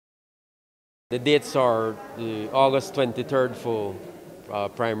The dates are the August 23rd for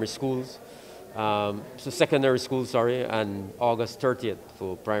primary schools, so secondary schools, sorry, and August 30th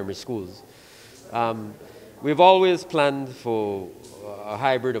for primary schools. We've always planned for a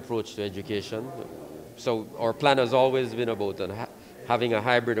hybrid approach to education. So our plan has always been about having a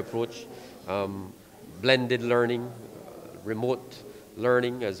hybrid approach, blended learning, remote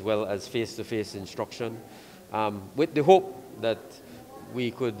learning, as well as face-to-face instruction, with the hope that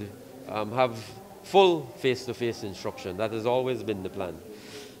we could have full face-to-face instruction. That has always been the plan.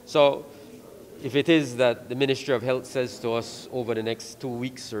 So if it is that the Ministry of Health says to us over the next 2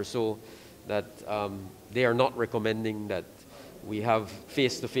 weeks or so that they are not recommending that we have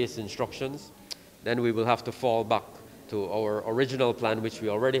face-to-face instructions, then we will have to fall back to our original plan, which we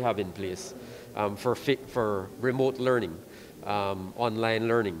already have in place for remote learning, online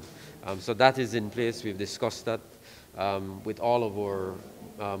learning. So that is in place. We've discussed that with all of our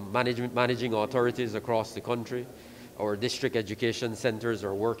managing authorities across the country. Our district education centers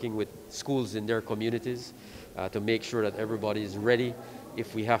are working with schools in their communities to make sure that everybody is ready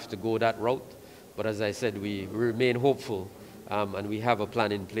if we have to go that route. But as I said, we remain hopeful and we have a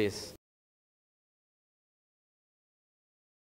plan in place